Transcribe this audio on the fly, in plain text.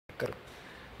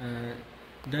uh,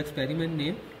 the experiment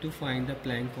name to find the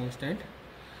Planck constant.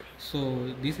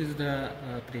 So this is the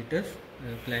apparatus,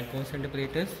 Planck constant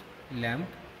apparatus, lamp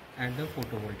and the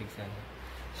photovoltaic cell.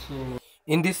 So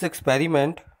in this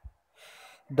experiment,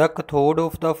 the cathode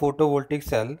of the photovoltaic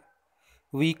cell,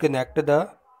 we connect the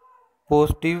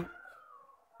positive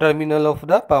terminal of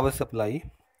the power supply,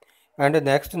 and the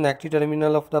next negative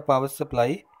terminal of the power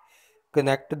supply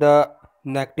connect the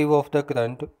negative of the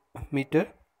current meter,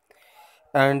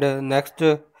 and next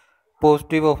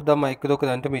positive of the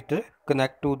microcurrent meter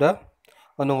connect to the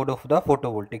anode of the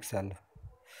photovoltaic cell.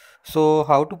 So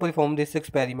how to perform this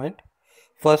experiment?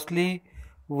 Firstly,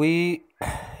 we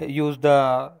use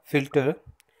the filter.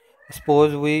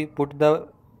 Suppose we put the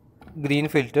green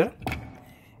filter,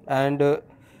 and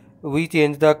we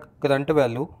change the current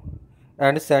value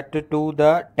and set to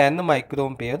the 10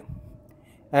 microampere,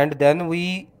 and then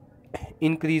we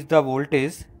increase the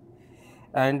voltage,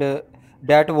 and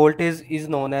that voltage is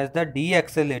known as the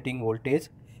deaccelerating voltage,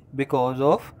 because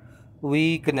of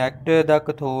we connect the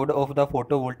cathode of the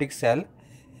photovoltaic cell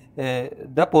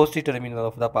the positive terminal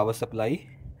of the power supply.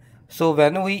 So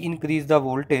when we increase the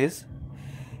voltage,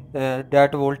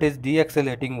 that voltage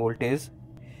deaccelerating voltage,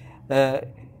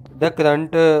 the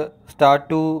current start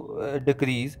to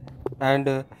decrease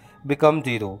and become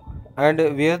zero, and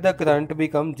where the current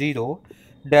becomes zero,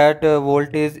 that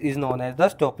voltage is known as the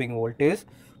stopping voltage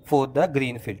for the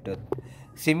green filter.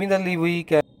 Similarly, we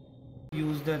can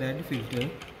use the red filter,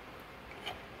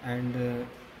 and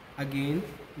again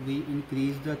we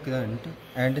increase the current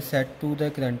and set to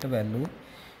the current value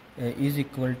is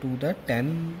equal to the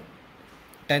 10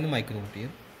 microampere,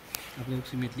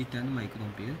 approximately 10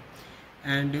 microampere,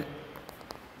 and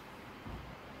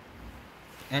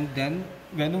then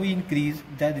when we increase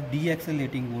the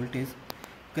deaccelerating voltage,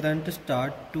 current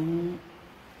start to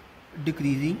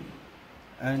decreasing,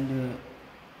 and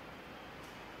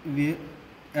we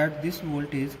at this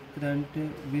voltage current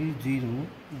will zero.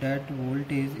 That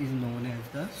voltage is known as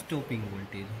the stopping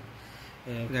voltage,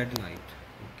 red light.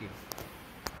 Okay,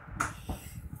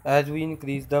 as we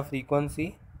increase the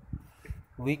frequency,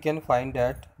 we can find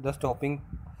that the stopping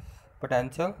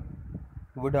potential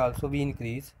would also be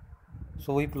increased.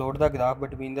 So we plot the graph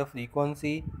between the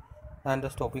frequency and the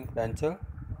stopping potential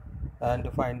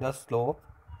and find the slope,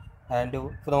 and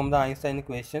from the Einstein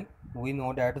equation we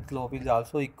know that the slope is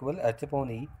also equal h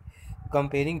upon e.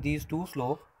 Comparing these two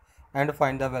slopes and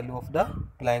find the value of the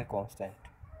Planck constant.